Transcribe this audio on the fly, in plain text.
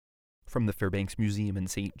From the Fairbanks Museum in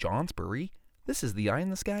St. Johnsbury, this is the Eye in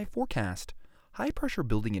the Sky forecast. High pressure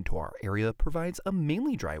building into our area provides a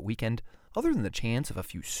mainly dry weekend, other than the chance of a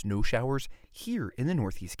few snow showers here in the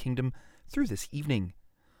Northeast Kingdom through this evening.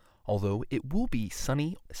 Although it will be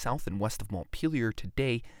sunny south and west of Montpelier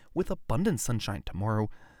today with abundant sunshine tomorrow,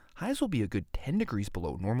 highs will be a good 10 degrees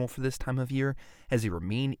below normal for this time of year as they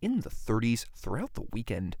remain in the 30s throughout the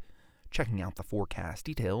weekend. Checking out the forecast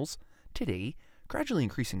details, today, gradually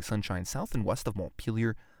increasing sunshine south and west of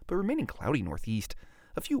Montpelier, but remaining cloudy northeast.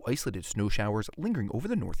 A few isolated snow showers lingering over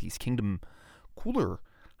the Northeast Kingdom. Cooler,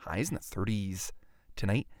 highs in the 30s.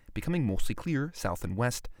 Tonight, becoming mostly clear south and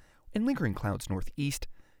west, and lingering clouds northeast.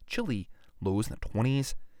 Chilly, lows in the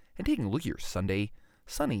 20s. And taking a look at your Sunday,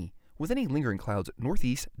 sunny, with any lingering clouds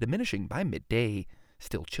northeast diminishing by midday.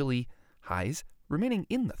 Still chilly, highs remaining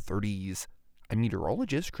in the 30s. I'm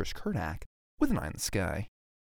meteorologist Chris Kurdak with an Eye in the Sky.